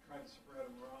we try to spread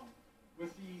them around?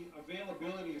 With the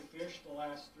availability of fish the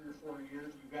last 3 or 4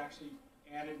 years, we've actually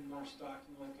added more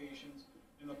stocking locations.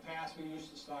 In the past, we used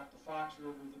to stock the Fox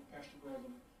River, the Peshtigo, the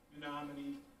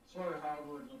Menominee, Sawyer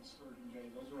Harbor, and Little Sturgeon Bay.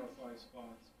 Those are our 5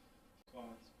 spots.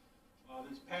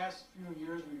 These past few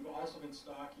years, we've also been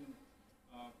stocking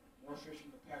more fish in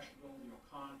the Peshtigo, the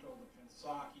Oconto, the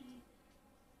Pensaki.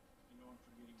 I'm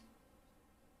forgetting.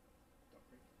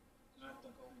 Not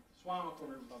the Swamico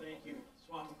River. Thank you,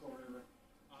 Swamico River.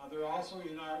 They're also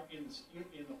in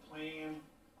the plan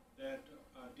that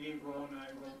Dave Rowe and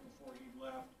I wrote before he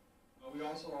left. We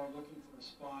also are looking for a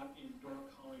spot in Door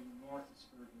County north of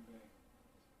Sturgeon Bay.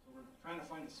 So we're trying to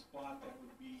find a spot that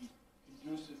would be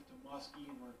conducive to muskie,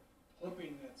 and we're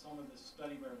hoping that some of this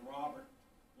study by Robert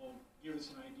will give us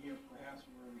an idea of perhaps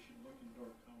where we should look in Door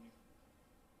County.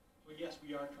 So yes,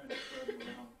 we are trying to spread them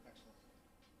around. Excellent.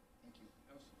 Thank you.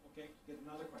 Okay, get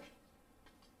another question.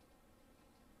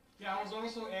 Yeah, I was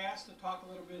also asked to talk a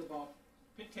little bit about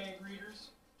pit tag readers.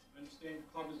 I understand the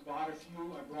club has bought a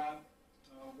few. I brought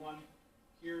one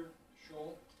here to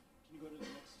show. Can you go to the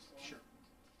next slide? Sure.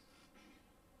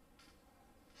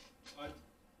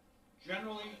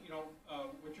 Generally,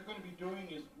 what you're going to be doing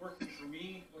is working for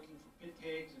me, looking for pit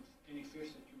tags and any fish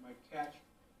that you might catch.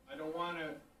 I don't want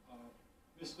to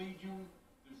mislead you.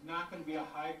 There's not going to be a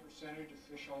high percentage of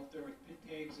fish out there with pit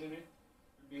tags in it.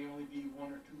 There may only be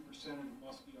 1 or 2% of the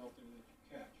muskie out there that you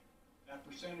catch. That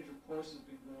percentage, of course, has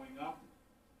been going up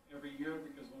every year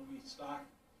because when we stock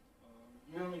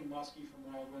yearling muskie from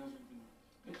Wild Rose, we've been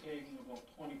pit tagging about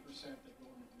 20% that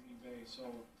go into Green Bay. So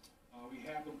we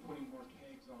have been putting more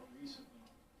tags out recently.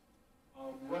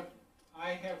 What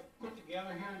I have put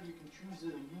together here, you can choose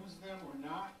to use them or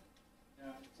not.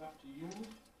 It's up to you.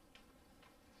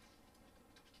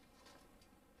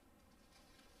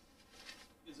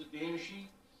 Is a data sheet.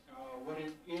 What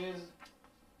it is,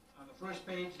 on the first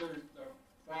page, there's the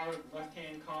far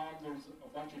left-hand column, there's a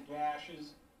bunch of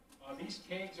dashes. These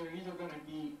tags are either going to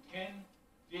be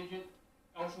 10-digit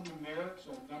alphanumeric,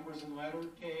 so numbers and letter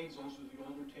tags, those are the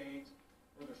older tags,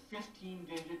 or they're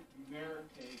 15-digit numeric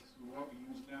tags, what we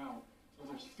use now. So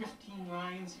there's 15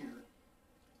 lines here.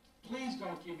 Please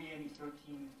don't give me any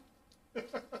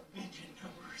 13-digit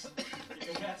numbers,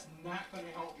 because that's not going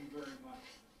to help me very much.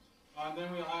 Then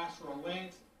we'll ask for a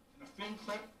length and a fin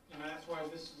clip, and that's why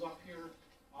this is up here.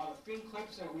 The fin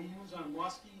clips that we use on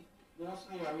muskie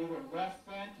mostly are either left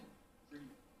vent for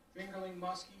fingerling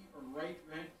muskie or right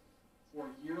vent for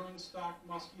yearling stock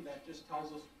muskie. That just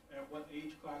tells us at what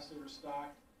age class they were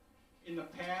stocked. In the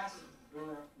past, there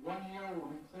were 1 year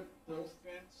where we clipped both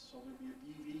vents, so there'd be a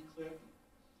BV clip.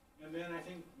 And then I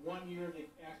think 1 year they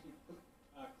actually clipped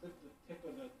the tip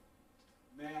of the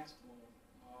max bone.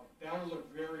 Those are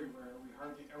very rare. We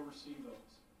hardly ever see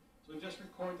those. So just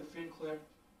record the fin clip.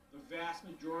 The vast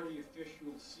majority of fish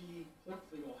you'll see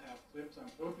hopefully will have clips. I'm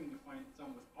hoping to find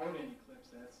some without any clips.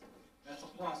 That's a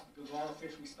plus, because all the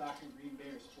fish we stock in Green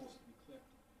Bay are supposed to be clipped.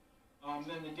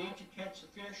 Then the date you catch the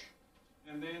fish,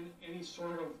 and then any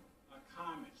sort of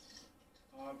comments.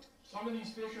 Some of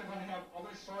these fish are going to have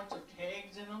other sorts of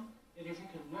tags in them, and if you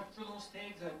can look for those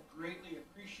tags, I'd greatly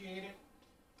appreciate it.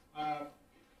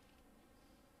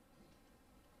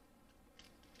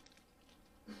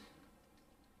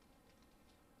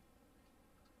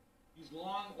 These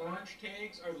long orange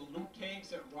tags are the loop tags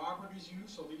that Robert has used,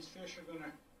 so these fish are going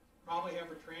to probably have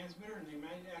a transmitter, and they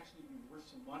might actually be worth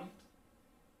some money.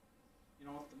 If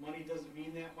the money doesn't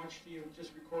mean that much to you, just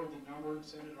record the number and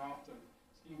send it off to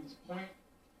Stevens Point.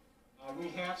 We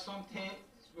have some tags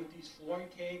with these Floyd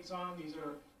tags on. These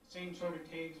are the same sort of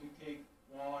tags we take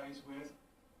walleyes with.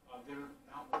 They're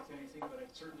not worth anything, but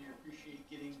I'd certainly appreciate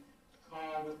getting a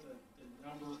call with the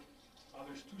number.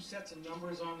 There's 2 sets of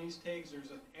numbers on these tags. There's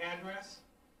an address.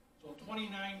 So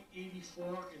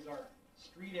 2984 is our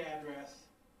street address,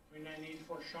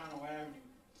 2984 Shawano Avenue.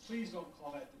 Please don't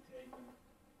call that the tag number.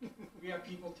 We have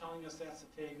people telling us that's the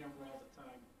tag number all the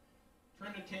time.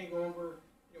 Turn the tag over.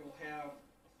 It will have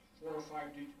a 4 or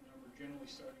 5 digit number, generally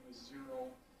starting with 0.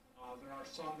 There are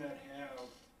some that have, I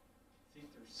think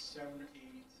there's 7 or 8, 9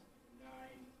 is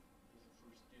the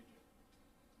first digit.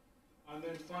 And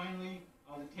then finally,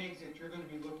 the tags that you're going to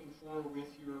be looking for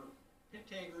with your pit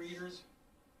tag readers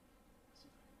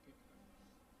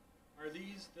are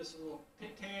these. This little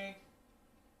pit tag.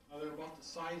 They're about the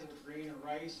size of a grain of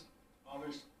rice.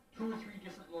 There's 2 or 3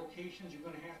 different locations you're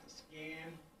going to have to scan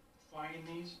to find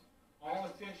these. All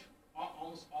the fish,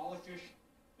 almost all the fish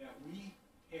that we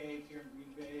tag here in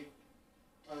Green Bay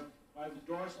are by the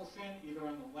dorsal fin, either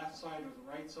on the left side or the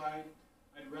right side.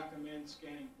 I'd recommend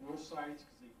scanning both sides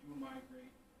because they do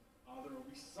migrate. There will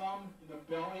be some in the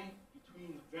belly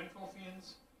between the ventral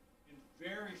fins, and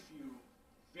very few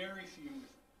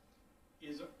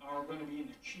are going to be in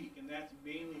the cheek, and that's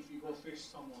mainly if you go fish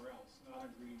somewhere else, not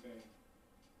in Green Bay.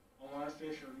 A lot of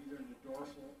fish are either in the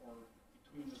dorsal or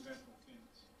between the ventral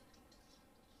fins.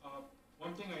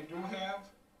 One thing I do have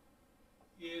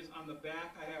is on the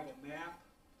back I have a map.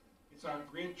 It's our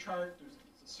grid chart.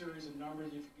 It's a series of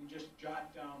numbers. If you can just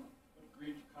jot down what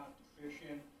grid you caught the fish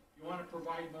in. If you want to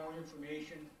provide more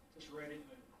information, just write it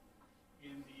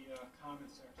in the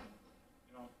comment section.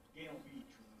 You know, Gale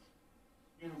Beach or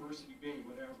University Bay,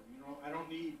 whatever. You know, I don't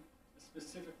need a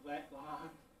specific lot,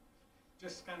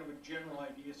 just kind of a general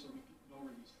idea so we can know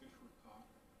where these fish were caught.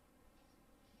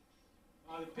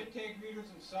 The pit tag readers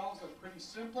themselves are pretty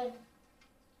simple.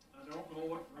 I don't know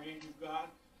what brand you've got.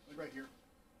 Right here,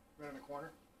 right in the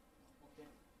corner. Okay.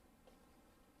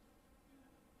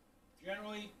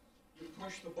 Generally, you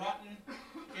push the button,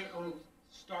 it will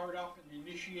start up and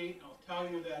initiate. I'll tell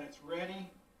you that it's ready.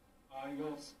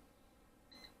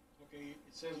 Okay, it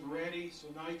says ready, so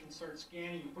now you can start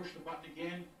scanning. You push the button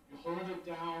again, you hold it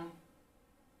down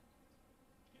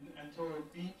until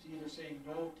it beeps, either saying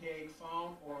no tag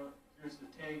found or here's the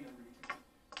tag number. You can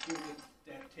see what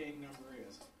that tag number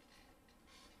is.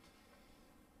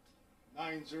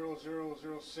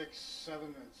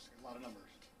 900067. That's a lot of numbers.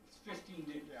 It's 15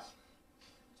 digits. Yeah.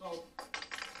 So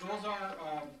those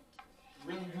are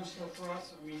really useful for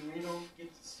us. I mean, we don't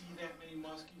get to see that many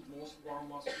muskies. Most of our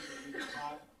muskies that we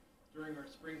caught during our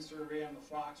spring survey on the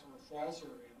fox or a fall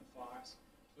survey on the fox.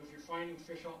 So if you're finding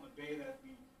fish out in the bay, that'd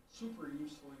be super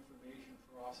useful information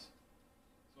for us.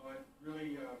 So I'd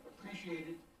really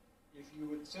appreciate it if you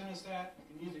would send us that. You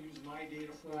can either use my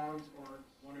data forms or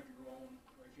one of your own,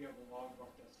 or if you have a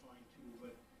logbook, that's fine too.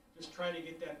 But just try to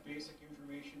get that basic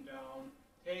information down.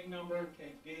 Tag number,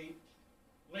 tag date.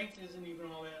 Length isn't even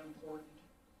all that important.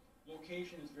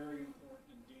 Location is very important,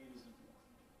 and date is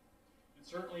important. And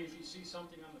certainly if you see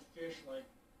something on the fish like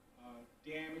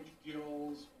damaged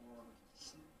gills or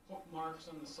hook marks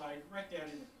on the side, write that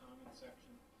in the comment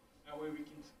section. That way we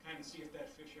can kind of see if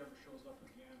that fish ever shows up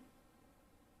again.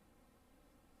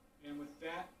 And with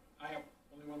that, I have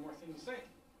only one more thing to say.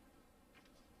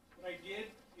 What I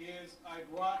did is I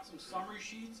brought some summary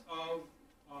sheets of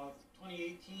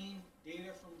 2018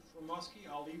 data from Musky.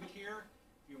 I'll leave it here.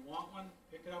 If you want one,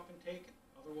 pick it up and take it.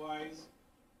 Otherwise,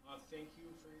 thank you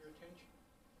for your attention.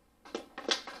 Thank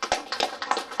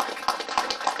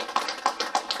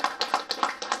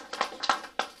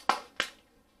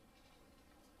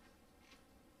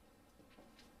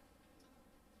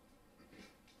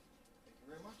you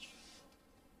very much.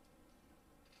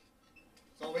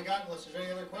 That's all we got, unless there's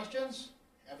any other questions.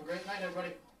 Have a great night,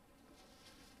 everybody.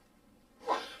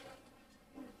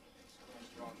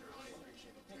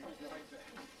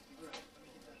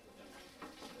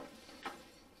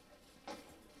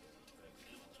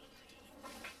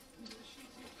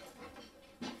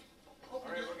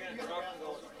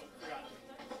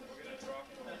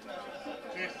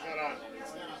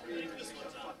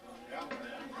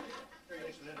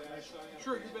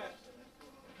 Sure, you bet.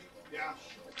 Yeah.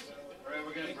 All right,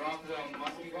 we're gonna drop the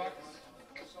musky box.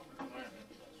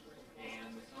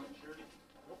 And the sun shirt.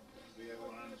 We have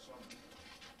one on the sun.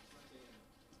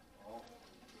 All.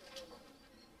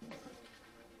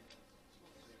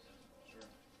 Sure.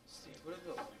 Steve, what are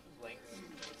the lengths?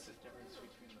 What's the difference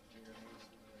between the fingerlings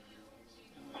and the yearlings?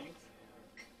 In length,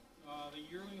 the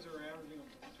yearlings are averaging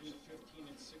between 15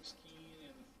 and 16,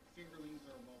 and the fingerlings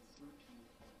are about 13.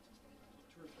 So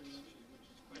 2 or 3 inches, which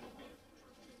is quite a bit for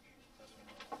a fish.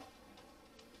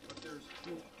 But there's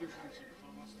huge difference in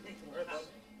cost.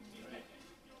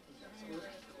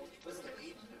 What's the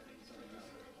age difference?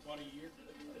 About a year.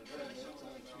 It's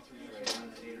only 2-3 years.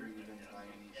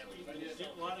 A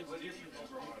lot of difference.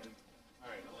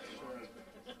 Alright,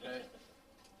 okay.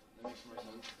 That makes more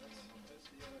sense.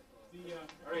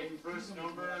 All right, first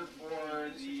number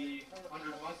for the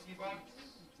 100 musky box.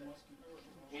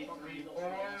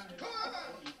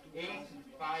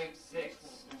 834-856.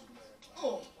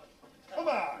 Oh, come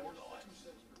on.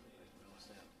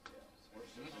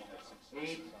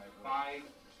 8, 5,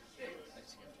 6.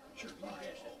 You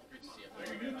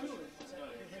too.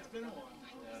 It's been a while.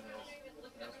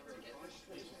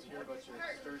 Just hear about your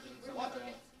excursions sometime.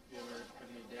 If you ever put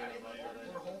any data about that.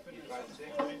 We're hoping it's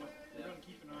we're gonna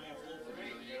keep an eye out.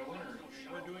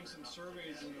 We're doing some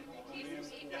surveys in the dam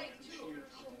this year,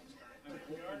 so I'm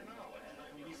hoping.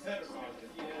 He said about it.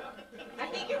 I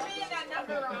think you're reading that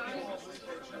number wrong.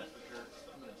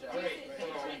 Alright,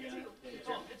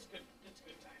 Oh, it's good,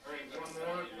 time. alright, one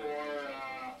more for,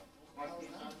 Musky.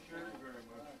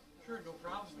 Sure, no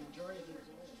problem. Enjoy it.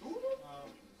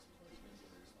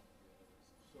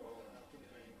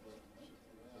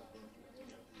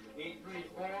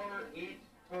 834,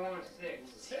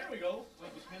 846. There we go. Well,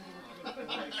 it depends on what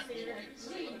you're gonna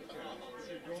do. If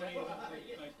you're donating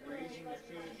like raising the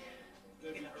fish,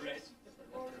 that'd be great.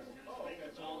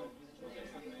 That's all.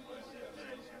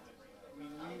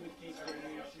 We would take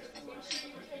donations for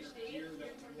some gear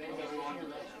that we want to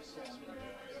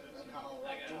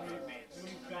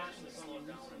we've gotten some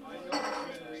recent items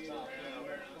generated for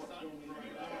our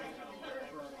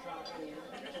shop so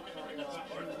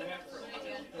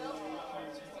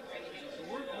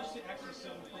we're actually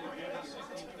sitting pretty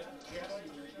good. Yeah,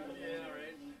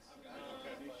 right.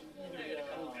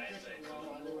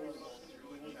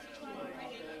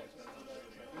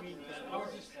 I mean, I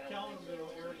was just telling them,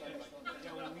 Eric,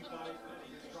 that when we buy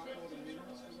truckload of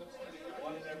minerals for this,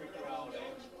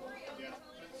 Yeah.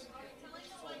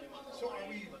 So are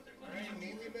we using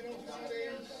mainly minnows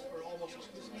nowadays, or almost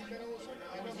exclusively minnows?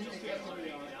 I know we take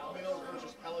minnows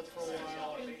versus pellets for a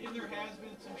while. and there has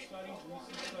been some studies,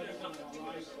 recent studies on the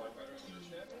dry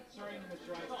feed, starting with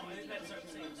dry feed,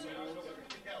 particularly minnows.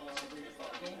 They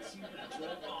don't seem to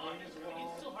grow quite as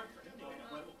well,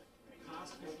 but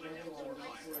cost of minerals are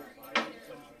not where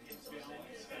it's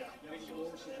balance. Makes it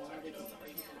lower survival for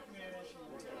fish,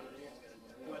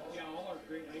 but yeah, all our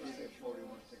great lakes fish.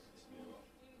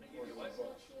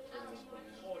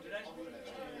 Oh, did I?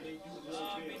 They do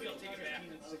Maybe I'll take it back.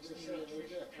 15 and 16 inch.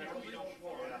 Carry me down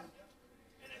forward. And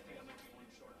I think I might be one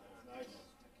short. Nice.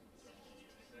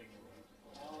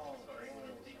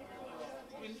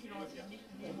 And you know, if you need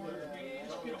more information,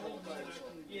 just get a hold of me and I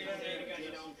can. Yeah, I got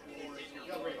you down forward.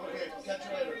 Okay, catch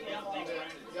you later. Yeah, thanks, Brian.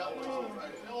 Yeah,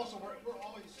 and also, we're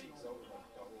always,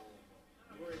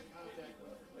 we're in contact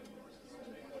with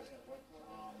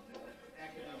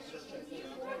active research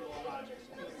projects.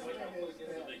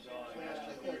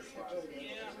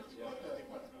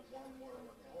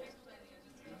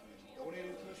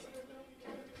 Donated to us, and then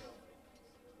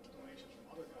donations from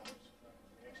other towns.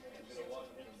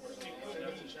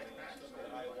 That's a check back.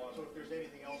 So if there's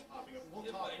anything else popping up, we'll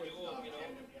talk with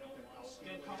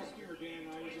Dan Kowski or Dan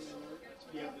Eisen, and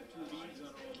yeah, the two leads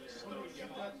on all this stuff.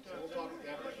 We'll talk with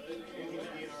them.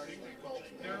 WDNR did well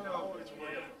too. They're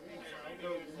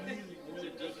really,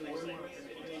 really good.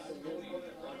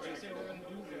 They say we're gonna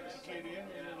do this,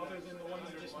 other than the one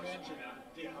you just mentioned.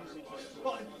 They usually just.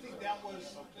 Well, I think that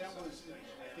was, I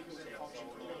think it was a function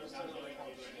for us, not really.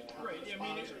 Right, I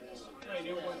mean,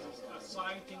 it was a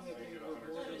side thing that we were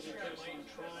more than interested in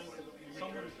trying,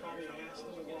 someone probably asked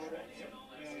them about it,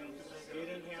 and they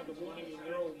didn't have the money in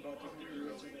their own budget to do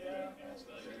it, so they asked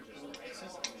them. It's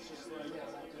just like,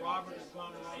 Robert has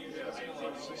gone around and asked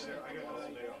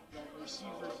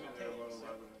receivers and tags.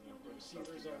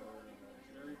 Receivers are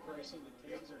very pricey, the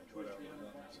tags are $200 or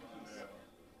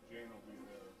 $300 a piece.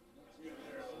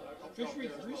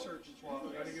 Fisheries research is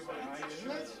really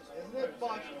Isn't it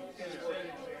fun?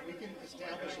 We can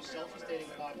establish a self-sustaining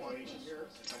population here.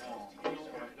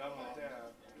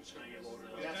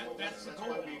 That's the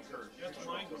goal. That's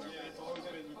my goal. It's always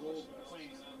been the goal of the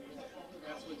plan. I mean,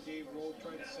 that's what Dave Rowe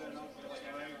tried to set up. That's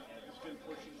what I've been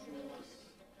pushing for.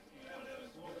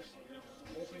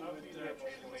 Hoping with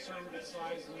conservative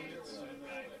size limits and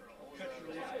catch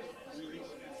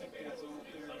release ethic that's out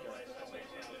there.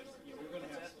 Yeah, we're going to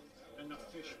have enough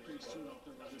fish pretty soon up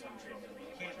there.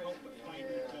 Can't help but find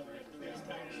each other at the right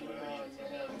time.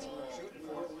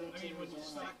 I mean, when you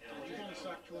stock, you only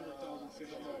stock 200,000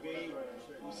 fish in the bay.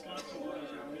 Wisconsin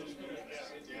waters are really good.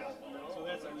 So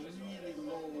that's a really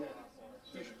low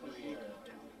fish per acre.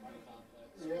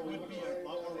 It would be a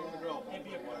lot more room to grow. It'd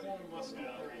be a corn musky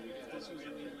if this was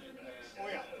an inland. Oh,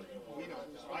 yeah, we know,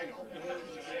 I know.